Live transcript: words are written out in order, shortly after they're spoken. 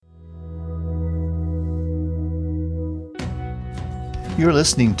You're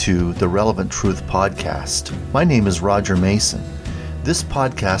listening to the Relevant Truth Podcast. My name is Roger Mason. This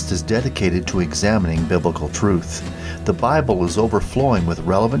podcast is dedicated to examining biblical truth. The Bible is overflowing with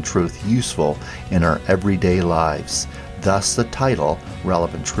relevant truth useful in our everyday lives. Thus the title,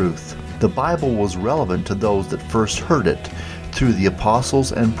 Relevant Truth. The Bible was relevant to those that first heard it through the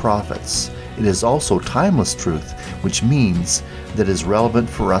apostles and prophets. It is also timeless truth, which means that it is relevant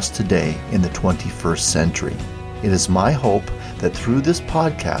for us today in the 21st century. It is my hope that through this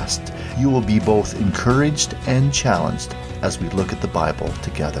podcast, you will be both encouraged and challenged as we look at the Bible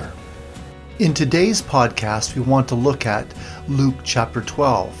together. In today's podcast, we want to look at Luke chapter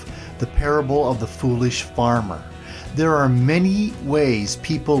 12, the parable of the foolish farmer. There are many ways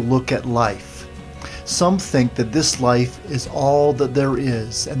people look at life. Some think that this life is all that there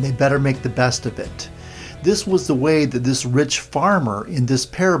is, and they better make the best of it. This was the way that this rich farmer in this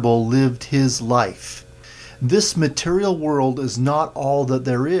parable lived his life. This material world is not all that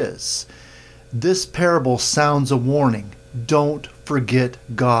there is. This parable sounds a warning. Don't forget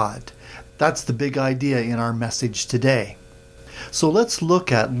God. That's the big idea in our message today. So let's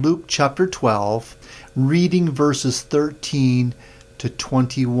look at Luke chapter 12, reading verses 13 to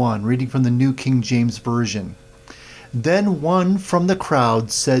 21, reading from the New King James Version. Then one from the crowd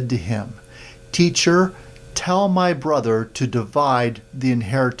said to him, "Teacher, tell my brother to divide the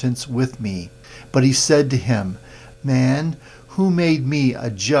inheritance with me." But he said to him, "Man, who made me a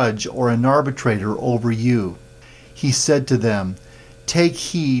judge or an arbitrator over you?" He said to them, "Take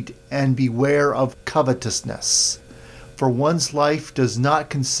heed and beware of covetousness, for one's life does not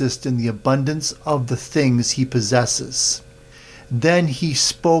consist in the abundance of the things he possesses." Then he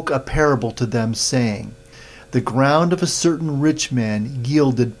spoke a parable to them, saying, "The ground of a certain rich man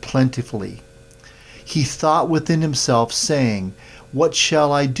yielded plentifully. He thought within himself, saying, 'What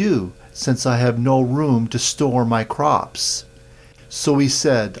shall I do, since I have no room to store my crops?' So he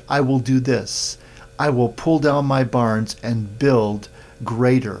said, 'I will do this. I will pull down my barns and build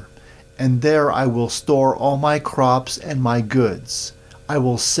greater, and there I will store all my crops and my goods. I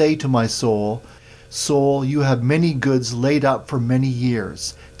will say to my soul, Soul, you have many goods laid up for many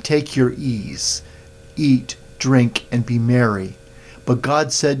years. Take your ease. Eat, drink, and be merry.' But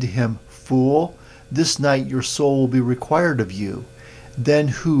God said to him, 'Fool, this night your soul will be required of you. Then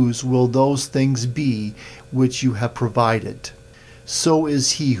whose will those things be which you have provided? So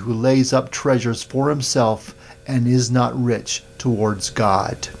is he who lays up treasures for himself and is not rich towards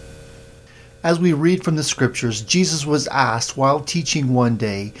God." As we read from the scriptures, Jesus was asked while teaching one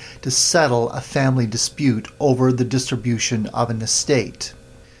day to settle a family dispute over the distribution of an estate.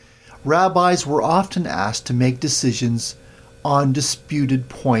 Rabbis were often asked to make decisions on disputed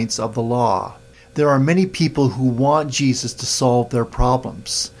points of the law. There are many people who want Jesus to solve their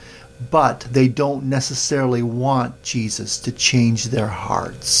problems, but they don't necessarily want Jesus to change their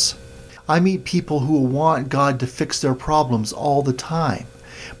hearts. I meet people who want God to fix their problems all the time,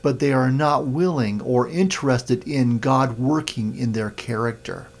 but they are not willing or interested in God working in their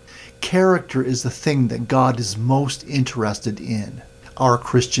character. Character is the thing that God is most interested in, our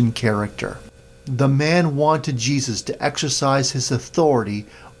Christian character. The man wanted Jesus to exercise his authority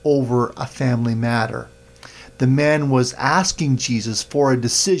over a family matter. The man was asking Jesus for a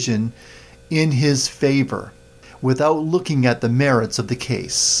decision in his favor without looking at the merits of the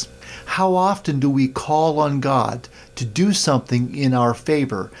case. How often do we call on God to do something in our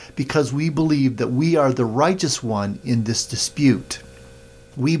favor because we believe that we are the righteous one in this dispute?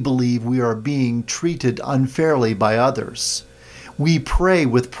 We believe we are being treated unfairly by others. We pray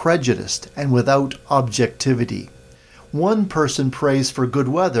with prejudice and without objectivity. One person prays for good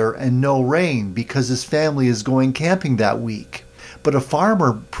weather and no rain because his family is going camping that week. But a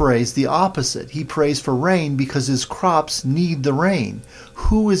farmer prays the opposite. He prays for rain because his crops need the rain.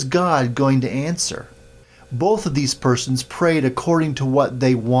 Who is God going to answer? Both of these persons prayed according to what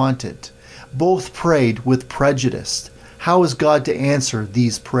they wanted. Both prayed with prejudice. How is God to answer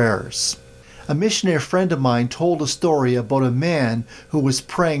these prayers? A missionary friend of mine told a story about a man who was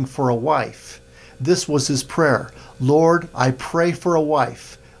praying for a wife. This was his prayer: "Lord, I pray for a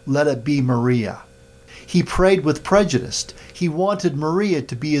wife. Let it be Maria." He prayed with prejudice. He wanted Maria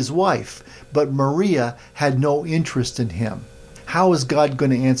to be his wife, but Maria had no interest in him. How is God going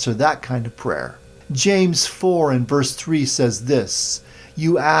to answer that kind of prayer? James 4 and verse 3 says this,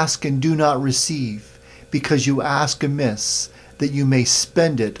 "You ask and do not receive, because you ask amiss, that you may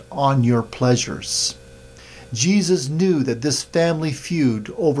spend it on your pleasures." Jesus knew that this family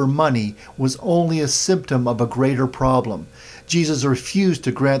feud over money was only a symptom of a greater problem. Jesus refused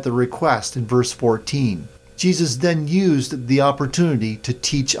to grant the request in verse 14. Jesus then used the opportunity to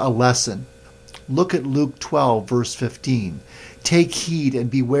teach a lesson. Look at Luke 12, verse 15. Take heed and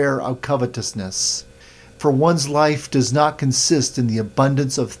beware of covetousness, for one's life does not consist in the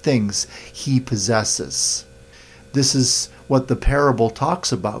abundance of things he possesses. This is what the parable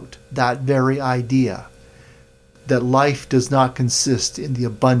talks about, that very idea, that life does not consist in the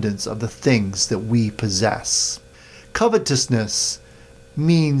abundance of the things that we possess. Covetousness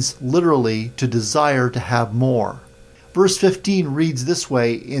means literally to desire to have more. Verse 15 reads this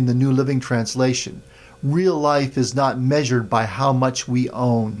way in the New Living Translation: real life is not measured by how much we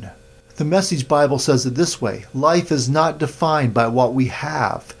own. The Message Bible says it this way: life is not defined by what we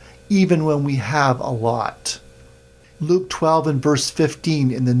have, even when we have a lot. Luke 12 and verse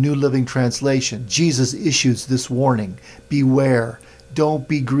 15 in the New Living Translation, Jesus issues this warning: beware, don't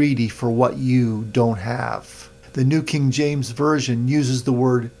be greedy for what you don't have. The New King James Version uses the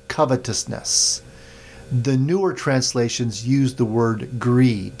word covetousness. The newer translations use the word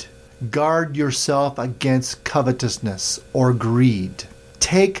greed. Guard yourself against covetousness or greed.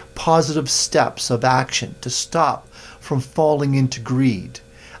 Take positive steps of action to stop from falling into greed.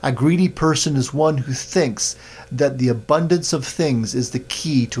 A greedy person is one who thinks that the abundance of things is the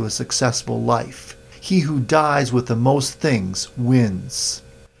key to a successful life. He who dies with the most things wins.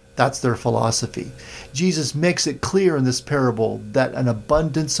 That's their philosophy. Jesus makes it clear in this parable that an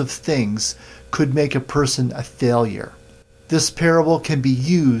abundance of things could make a person a failure. This parable can be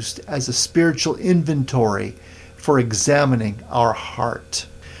used as a spiritual inventory for examining our heart.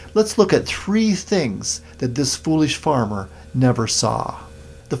 Let's look at 3 things that this foolish farmer never saw.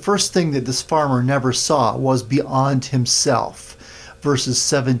 The first thing that this farmer never saw was beyond himself. Verses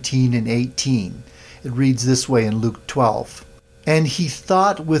 17 and 18. It reads this way in Luke 12. And he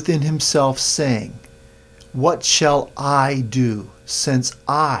thought within himself, saying, what shall I do, since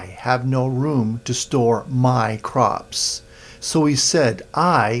I have no room to store my crops? So he said,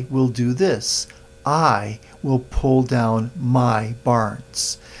 I will do this. I will pull down my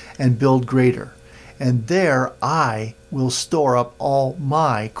barns and build greater, and there I will store up all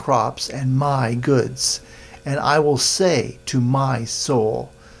my crops and my goods. And I will say to my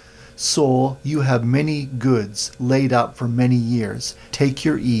soul, soul, you have many goods laid up for many years. Take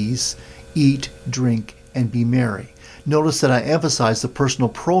your ease, eat, drink, and be merry. Notice that I emphasize the personal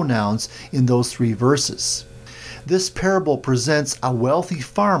pronouns in those 3 verses. This parable presents a wealthy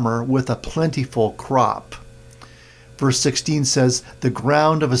farmer with a plentiful crop. Verse 16 says, the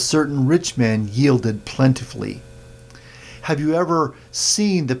ground of a certain rich man yielded plentifully. Have you ever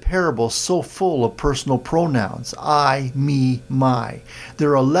seen the parable so full of personal pronouns? I, me, my.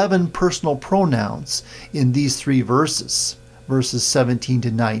 There are 11 personal pronouns in these 3 verses, verses 17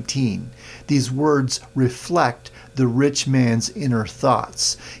 to 19. These words reflect the rich man's inner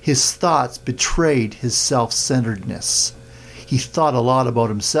thoughts. His thoughts betrayed his self-centeredness. He thought a lot about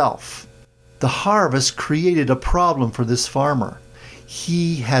himself. The harvest created a problem for this farmer.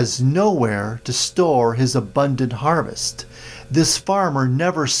 He has nowhere to store his abundant harvest. This farmer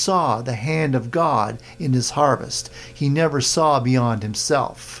never saw the hand of God in his harvest. He never saw beyond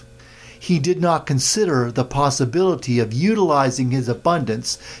himself. He did not consider the possibility of utilizing his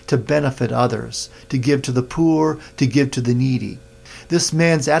abundance to benefit others, to give to the poor, to give to the needy. This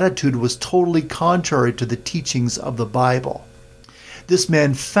man's attitude was totally contrary to the teachings of the Bible. This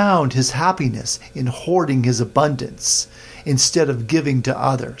man found his happiness in hoarding his abundance instead of giving to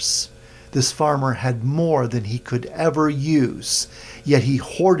others. This farmer had more than he could ever use, yet he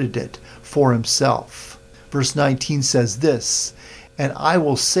hoarded it for himself. Verse 19 says this, and I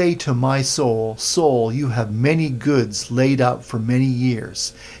will say to my soul, soul, you have many goods laid up for many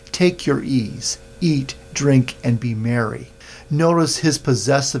years. Take your ease, eat, drink, and be merry. Notice his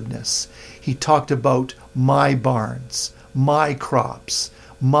possessiveness. He talked about my barns, my crops,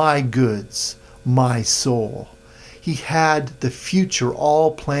 my goods, my soul. He had the future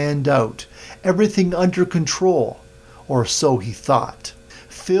all planned out, everything under control, or so he thought.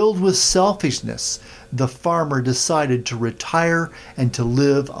 Filled with selfishness, the farmer decided to retire and to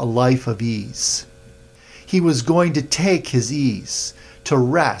live a life of ease. He was going to take his ease, to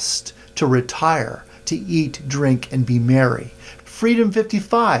rest, to retire, to eat, drink, and be merry. Freedom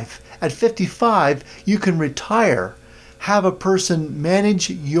 55. At 55, you can retire. Have a person manage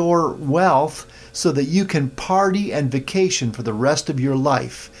your wealth so that you can party and vacation for the rest of your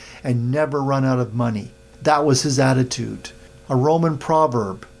life and never run out of money. That was his attitude. A Roman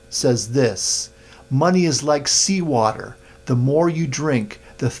proverb says this, money is like seawater. The more you drink,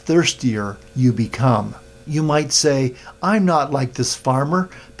 the thirstier you become. You might say, I'm not like this farmer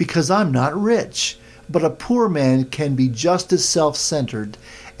because I'm not rich. But a poor man can be just as self-centered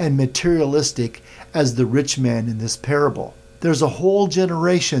and materialistic as the rich man in this parable. There's a whole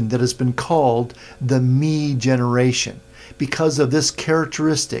generation that has been called the me generation because of this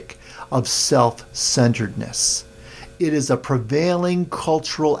characteristic of self-centeredness. It is a prevailing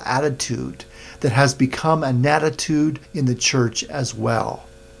cultural attitude that has become an attitude in the church as well.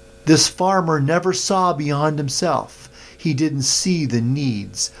 This farmer never saw beyond himself. He didn't see the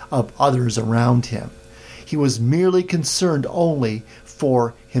needs of others around him. He was merely concerned only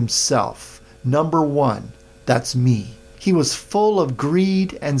for himself. Number one, that's me. He was full of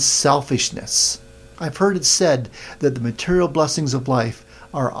greed and selfishness. I've heard it said that the material blessings of life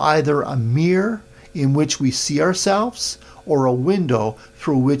are either a mirror in which we see ourselves or a window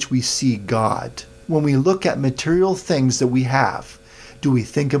through which we see God. When we look at material things that we have, do we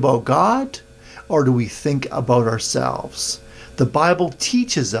think about God or do we think about ourselves? The Bible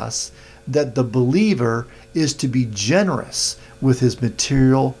teaches us that the believer is to be generous with his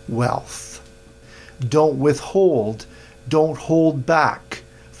material wealth. Don't withhold, don't hold back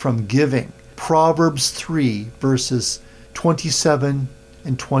from giving. Proverbs 3 verses 27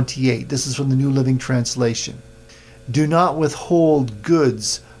 and 28. This is from the New Living Translation. Do not withhold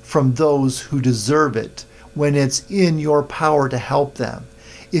goods from those who deserve it when it's in your power to help them.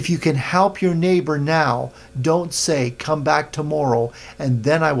 If you can help your neighbor now, don't say, come back tomorrow and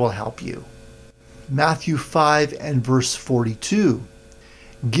then I will help you. Matthew 5 and verse 42.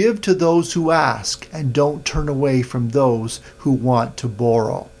 Give to those who ask and don't turn away from those who want to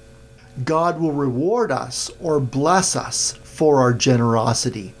borrow. God will reward us or bless us for our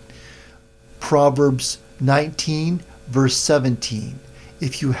generosity. Proverbs 19 verse 17.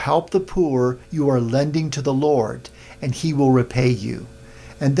 If you help the poor, you are lending to the Lord, and he will repay you.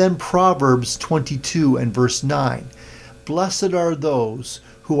 And then Proverbs 22 and verse 9. Blessed are those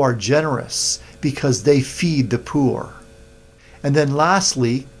who are generous, because they feed the poor. And then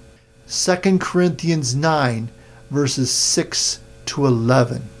lastly, 2 Corinthians 9 verses 6 to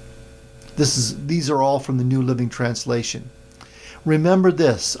 11. These are all from the New Living Translation. Remember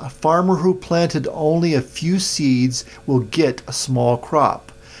this, a farmer who planted only a few seeds will get a small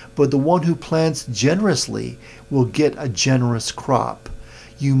crop, but the one who plants generously will get a generous crop.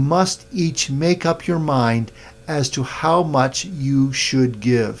 You must each make up your mind as to how much you should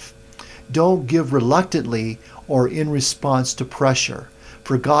give. Don't give reluctantly or in response to pressure,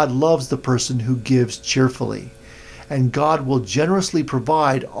 for God loves the person who gives cheerfully, and God will generously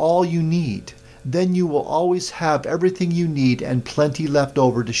provide all you need. Then you will always have everything you need and plenty left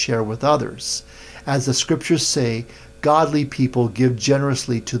over to share with others. As the scriptures say, godly people give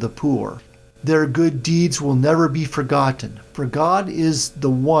generously to the poor. Their good deeds will never be forgotten, for God is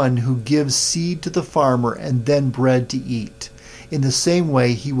the one who gives seed to the farmer and then bread to eat. In the same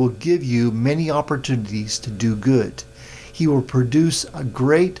way, he will give you many opportunities to do good. He will produce a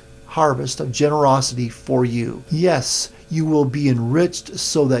great harvest of generosity for you. Yes, you will be enriched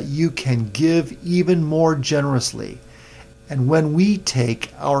so that you can give even more generously. And when we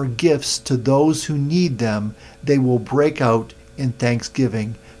take our gifts to those who need them, they will break out in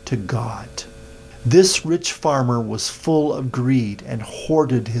thanksgiving to God. This rich farmer was full of greed and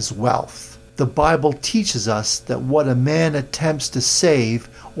hoarded his wealth. The Bible teaches us that what a man attempts to save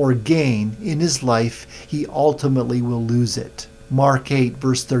or gain in his life, he ultimately will lose it. Mark 8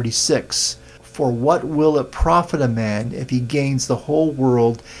 verse 36. For what will it profit a man if he gains the whole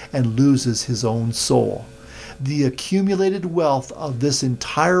world and loses his own soul? The accumulated wealth of this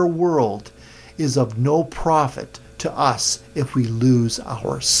entire world is of no profit to us if we lose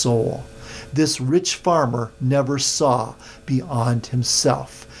our soul. This rich farmer never saw beyond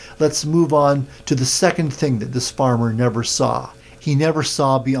himself. Let's move on to the second thing that this farmer never saw. He never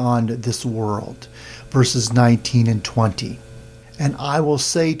saw beyond this world. Verses 19 and 20. And I will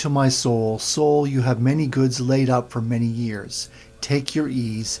say to my soul, Soul, you have many goods laid up for many years. Take your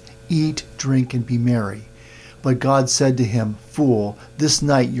ease, eat, drink, and be merry. But God said to him, Fool, this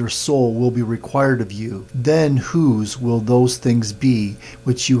night your soul will be required of you. Then whose will those things be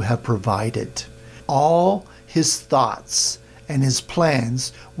which you have provided? All his thoughts and his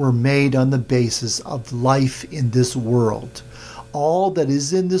plans were made on the basis of life in this world. All that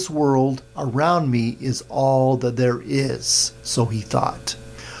is in this world around me is all that there is, so he thought.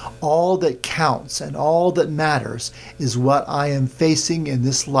 All that counts and all that matters is what I am facing in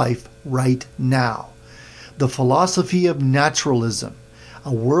this life right now. The philosophy of naturalism,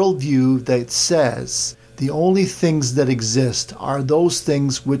 a worldview that says the only things that exist are those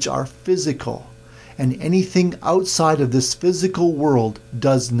things which are physical, and anything outside of this physical world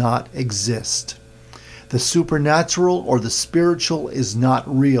does not exist. The supernatural or the spiritual is not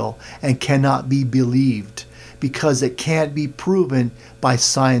real and cannot be believed because it can't be proven by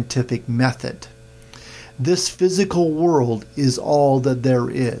scientific method. This physical world is all that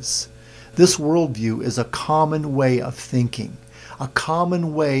there is. This worldview is a common way of thinking, a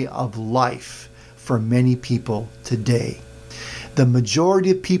common way of life for many people today. The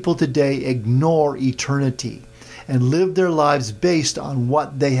majority of people today ignore eternity and live their lives based on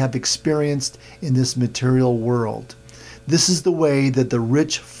what they have experienced in this material world. This is the way that the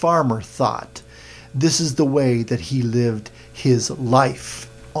rich farmer thought. This is the way that he lived his life.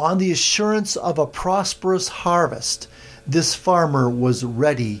 On the assurance of a prosperous harvest, this farmer was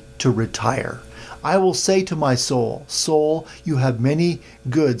ready to retire. I will say to my soul, Soul, you have many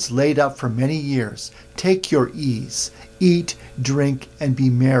goods laid up for many years. Take your ease, eat, drink, and be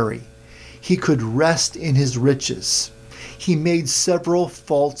merry. He could rest in his riches. He made several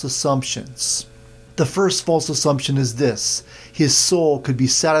false assumptions. The first false assumption is this: his soul could be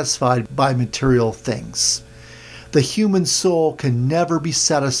satisfied by material things. The human soul can never be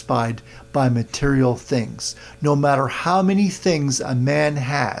satisfied by material things. No matter how many things a man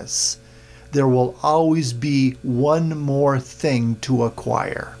has, there will always be one more thing to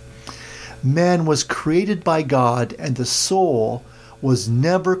acquire. Man was created by God, and the soul was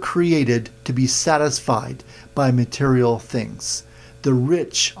never created to be satisfied by material things. The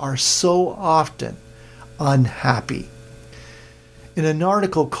rich are so often unhappy. In an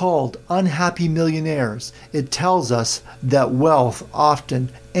article called Unhappy Millionaires, it tells us that wealth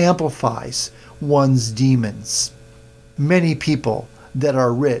often amplifies one's demons. Many people that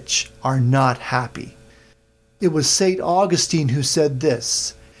are rich are not happy. It was St. Augustine who said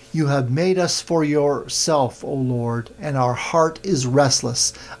this: "You have made us for yourself, O Lord, and our heart is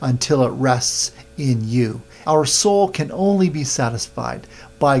restless until it rests in you." Our soul can only be satisfied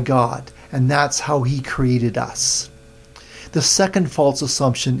by God, and that's how He created us. The second false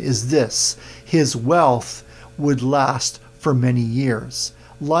assumption is this: his wealth would last for many years.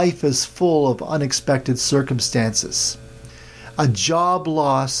 Life is full of unexpected circumstances. A job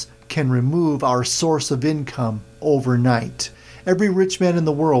loss can remove our source of income overnight. Every rich man in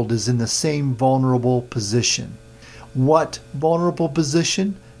the world is in the same vulnerable position. What vulnerable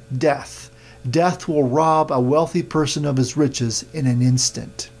position? Death. Death will rob a wealthy person of his riches in an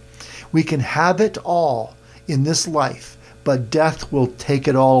instant. We can have it all in this life, but death will take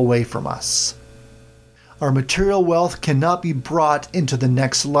it all away from us. Our material wealth cannot be brought into the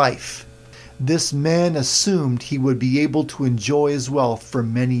next life. This man assumed he would be able to enjoy his wealth for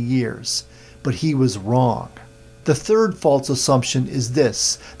many years, but he was wrong. The third false assumption is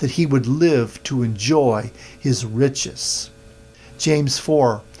this: that he would live to enjoy his riches. James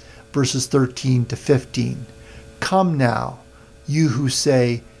 4, verses 13 to 15. Come now, you who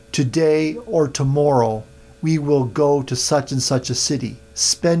say, today or tomorrow we will go to such and such a city,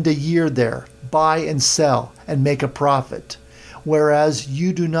 spend a year there, buy and sell, and make a profit, whereas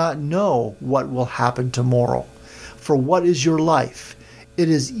you do not know what will happen tomorrow. For what is your life? It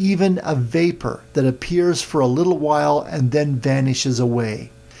is even a vapor that appears for a little while and then vanishes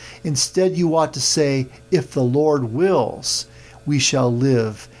away. Instead, you ought to say, if the Lord wills, we shall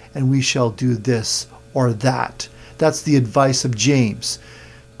live and we shall do this or that. That's the advice of James.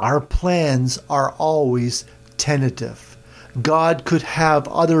 Our plans are always tentative. God could have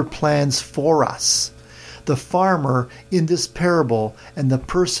other plans for us. The farmer in this parable and the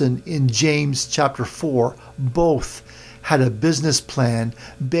person in James chapter 4 both had a business plan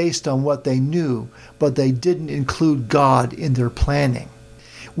based on what they knew, but they didn't include God in their planning.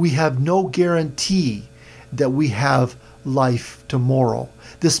 We have no guarantee that we have life tomorrow.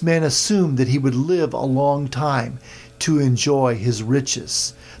 This man assumed that he would live a long time to enjoy his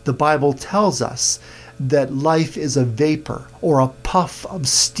riches. The Bible tells us that life is a vapor or a puff of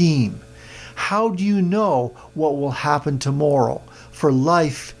steam. How do you know what will happen tomorrow? For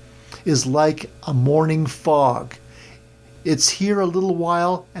life is like a morning fog. It's here a little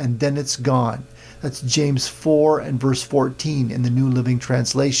while and then it's gone. That's James 4 and verse 14 in the New Living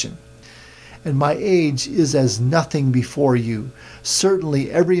Translation. And my age is as nothing before you.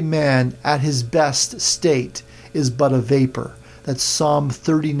 Certainly every man at his best state is but a vapor. That's Psalm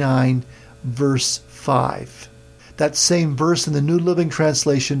 39 verse 5. That same verse in the New Living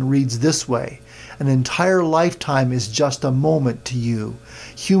Translation reads this way: an entire lifetime is just a moment to you.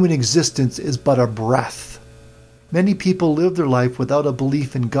 Human existence is but a breath. Many people live their life without a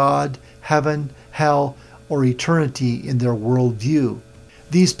belief in God, heaven, hell, or eternity in their worldview.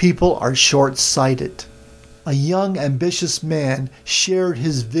 These people are short-sighted. A young, ambitious man shared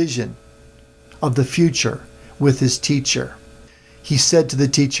his vision of the future with his teacher. He said to the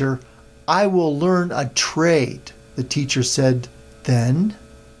teacher, I will learn a trade. The teacher said, then?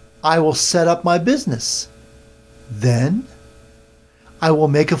 I will set up my business. Then? I will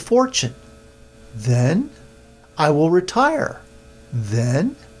make a fortune. Then I will retire.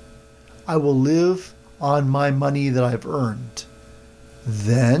 Then I will live on my money that I've earned.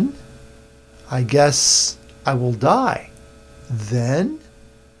 Then I guess I will die. Then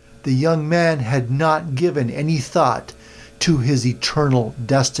the young man had not given any thought to his eternal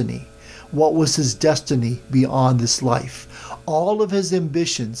destiny. What was his destiny beyond this life? All of his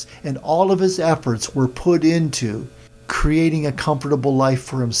ambitions and all of his efforts were put into creating a comfortable life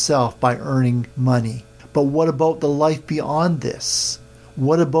for himself by earning money. But what about the life beyond this?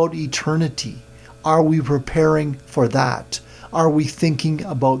 What about eternity? Are we preparing for that? Are we thinking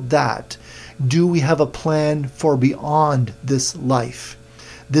about that? Do we have a plan for beyond this life?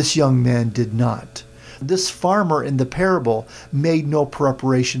 This young man did not. This farmer in the parable made no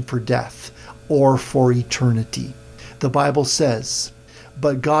preparation for death or for eternity. The Bible says,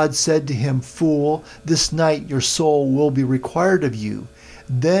 "But God said to him, 'Fool, this night your soul will be required of you.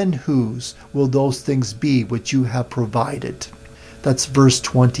 Then whose will those things be which you have provided?'" That's verse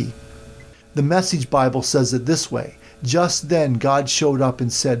 20. The Message Bible says it this way: "Just then God showed up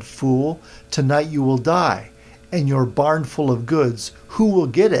and said, 'Fool, tonight you will die, and your barn full of goods, who will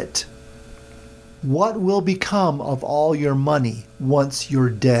get it? What will become of all your money once you're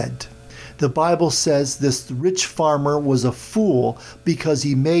dead?'" The Bible says this rich farmer was a fool because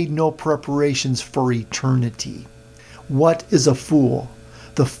he made no preparations for eternity. What is a fool?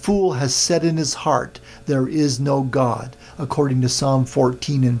 The fool has said in his heart, "There is no God," according to Psalm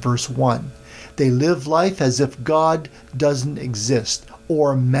 14 and verse 1. They live life as if God doesn't exist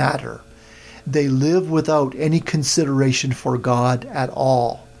or matter. They live without any consideration for God at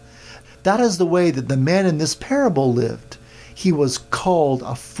all. That is the way that the man in this parable lived. He was called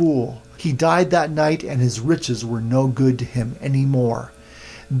a fool. He died that night and his riches were no good to him anymore.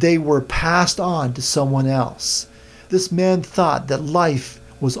 They were passed on to someone else. This man thought that life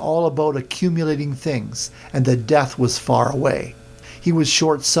was all about accumulating things and that death was far away. He was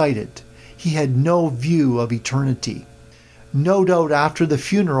short-sighted. He had no view of eternity. No doubt after the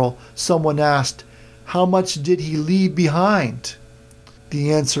funeral, someone asked, "How much did he leave behind?"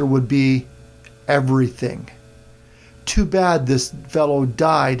 The answer would be, everything. Too bad this fellow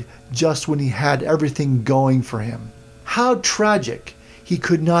died just when he had everything going for him. How tragic! He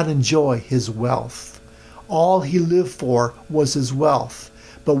could not enjoy his wealth. All he lived for was his wealth,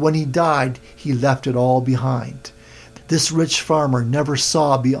 but when he died, he left it all behind. This rich farmer never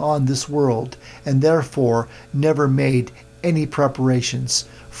saw beyond this world and therefore never made any preparations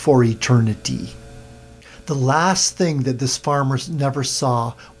for eternity. The last thing that this farmer never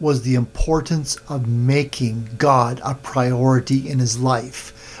saw was the importance of making God a priority in his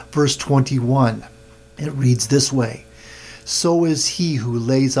life. Verse 21, it reads this way: "So is he who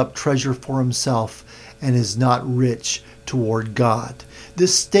lays up treasure for himself and is not rich toward God."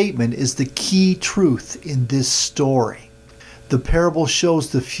 This statement is the key truth in this story. The parable shows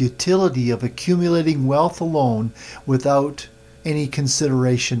the futility of accumulating wealth alone without any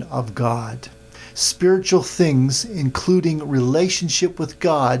consideration of God. Spiritual things, including relationship with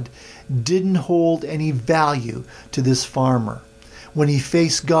God, didn't hold any value to this farmer. When he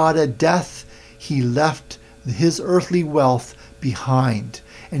faced God at death, he left his earthly wealth behind,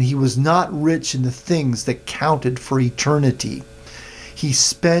 and he was not rich in the things that counted for eternity. He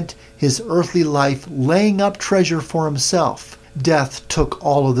spent his earthly life laying up treasure for himself. Death took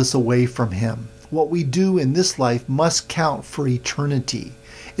all of this away from him. What we do in this life must count for eternity.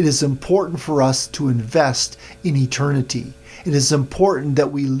 It is important for us to invest in eternity. It is important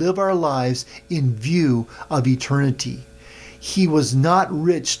that we live our lives in view of eternity. He was not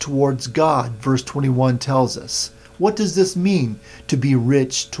rich towards God, verse 21 tells us. What does this mean, to be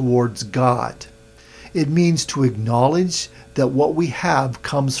rich towards God? It means to acknowledge that what we have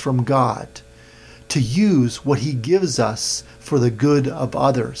comes from God, to use what He gives us for the good of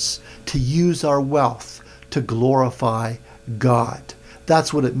others, to use our wealth to glorify God.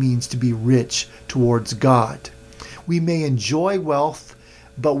 That's what it means to be rich towards God. We may enjoy wealth,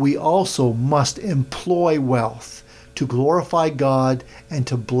 but we also must employ wealth to glorify God and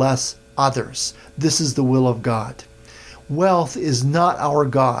to bless others. This is the will of God. Wealth is not our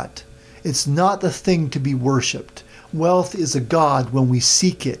God. It's not the thing to be worshipped. Wealth is a God when we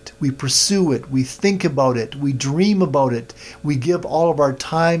seek it, we pursue it, we think about it, we dream about it, we give all of our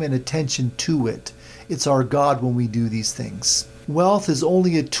time and attention to it. It's our God when we do these things. Wealth is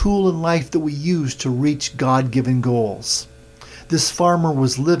only a tool in life that we use to reach God-given goals. This farmer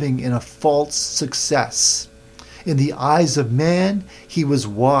was living in a false success. In the eyes of man, he was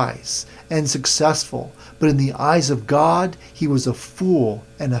wise and successful, but in the eyes of God, he was a fool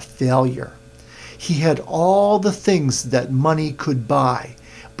and a failure. He had all the things that money could buy,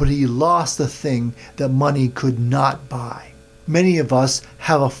 but he lost the thing that money could not buy. Many of us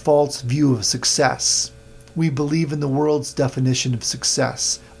have a false view of success. We believe in the world's definition of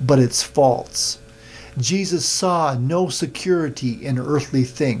success, but it's false. Jesus saw no security in earthly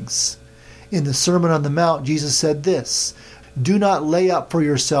things. In the Sermon on the Mount, Jesus said this, "Do not lay up for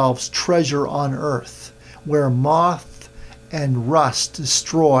yourselves treasure on earth, where moth and rust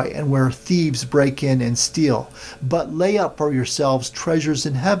destroy and where thieves break in and steal, but lay up for yourselves treasures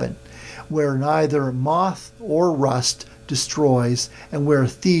in heaven, where neither moth or rust destroys and where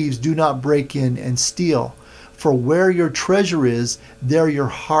thieves do not break in and steal. For where your treasure is, there your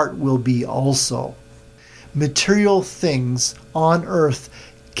heart will be also." Material things on earth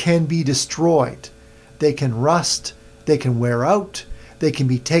can be destroyed. They can rust, they can wear out, they can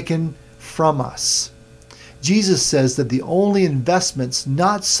be taken from us. Jesus says that the only investments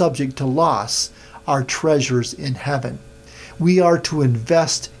not subject to loss are treasures in heaven. We are to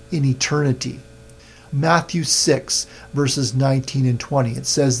invest in eternity. Matthew 6, verses 19 and 20, it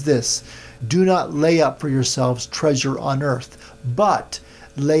says this, "Do not lay up for yourselves treasure on earth, but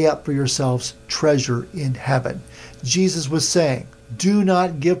lay up for yourselves treasure in heaven." Jesus was saying, do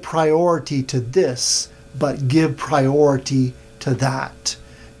not give priority to this, but give priority to that.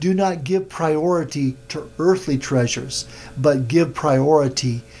 Do not give priority to earthly treasures, but give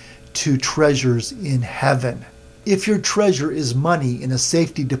priority to treasures in heaven. If your treasure is money in a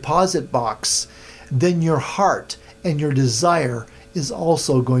safety deposit box, then your heart and your desire is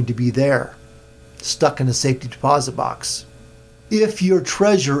also going to be there, stuck in a safety deposit box. If your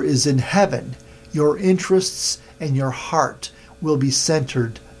treasure is in heaven, your interests and your heart will be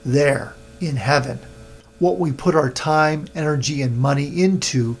centered there in heaven. What we put our time, energy, and money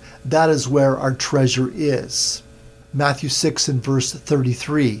into, that is where our treasure is. Matthew 6 and verse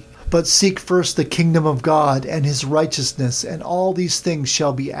 33. "But seek first the kingdom of God and his righteousness, and all these things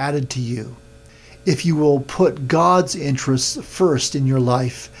shall be added to you." If you will put God's interests first in your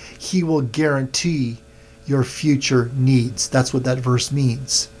life, he will guarantee your future needs. That's what that verse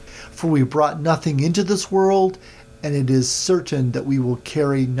means. "For we brought nothing into this world, and it is certain that we will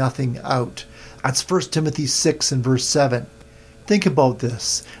carry nothing out." That's 1 Timothy 6 and verse 7. Think about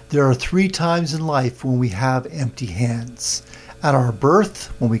this. There are 3 times in life when we have empty hands. At our birth,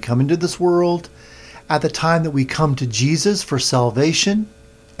 when we come into this world, at the time that we come to Jesus for salvation,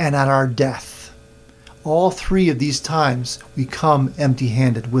 and at our death. All 3 of these times we come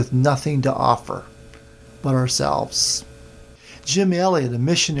empty-handed with nothing to offer but ourselves. Jim Elliot, a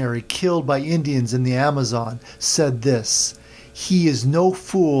missionary killed by Indians in the Amazon, said this, "He is no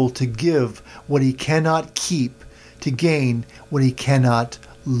fool to give what he cannot keep, to gain what he cannot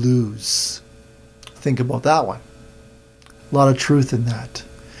lose." Think about that one. A lot of truth in that.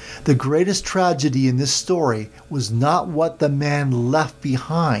 The greatest tragedy in this story was not what the man left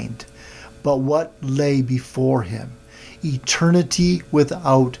behind, but what lay before him. Eternity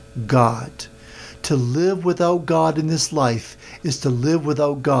without God. To live without God in this life is to live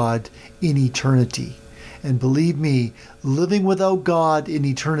without God in eternity. And believe me, living without God in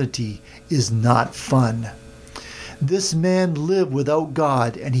eternity is not fun. This man lived without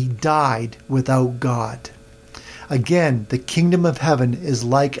God and he died without God. Again, the kingdom of heaven is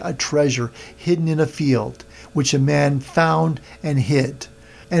like a treasure hidden in a field, which a man found and hid.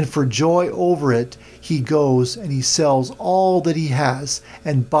 And for joy over it, he goes and he sells all that he has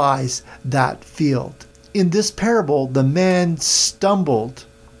and buys that field. In this parable, the man stumbled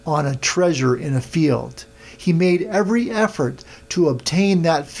on a treasure in a field. He made every effort to obtain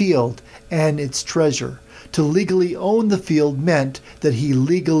that field and its treasure. To legally own the field meant that he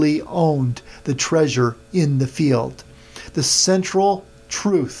legally owned the treasure in the field. The central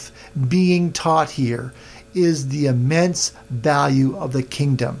truth being taught here is the immense value of the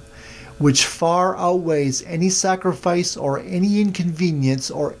kingdom, which far outweighs any sacrifice or any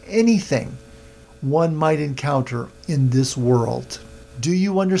inconvenience or anything one might encounter in this world. Do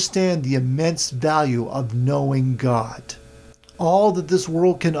you understand the immense value of knowing God? All that this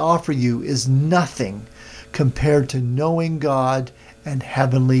world can offer you is nothing compared to knowing God and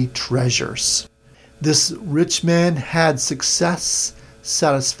heavenly treasures. This rich man had success,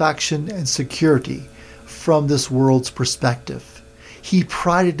 satisfaction, and security from this world's perspective. He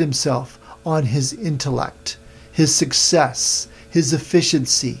prided himself on his intellect, his success, his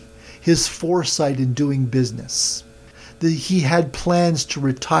efficiency, his foresight in doing business. He had plans to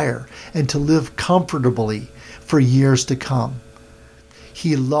retire and to live comfortably for years to come.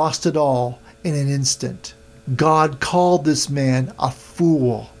 He lost it all in an instant. God called this man a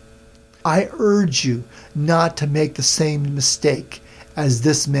fool. I urge you not to make the same mistake as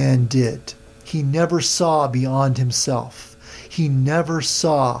this man did. He never saw beyond himself. He never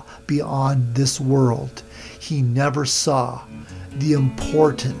saw beyond this world. He never saw the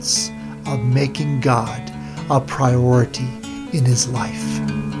importance of making God a priority in his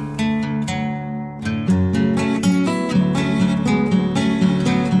life.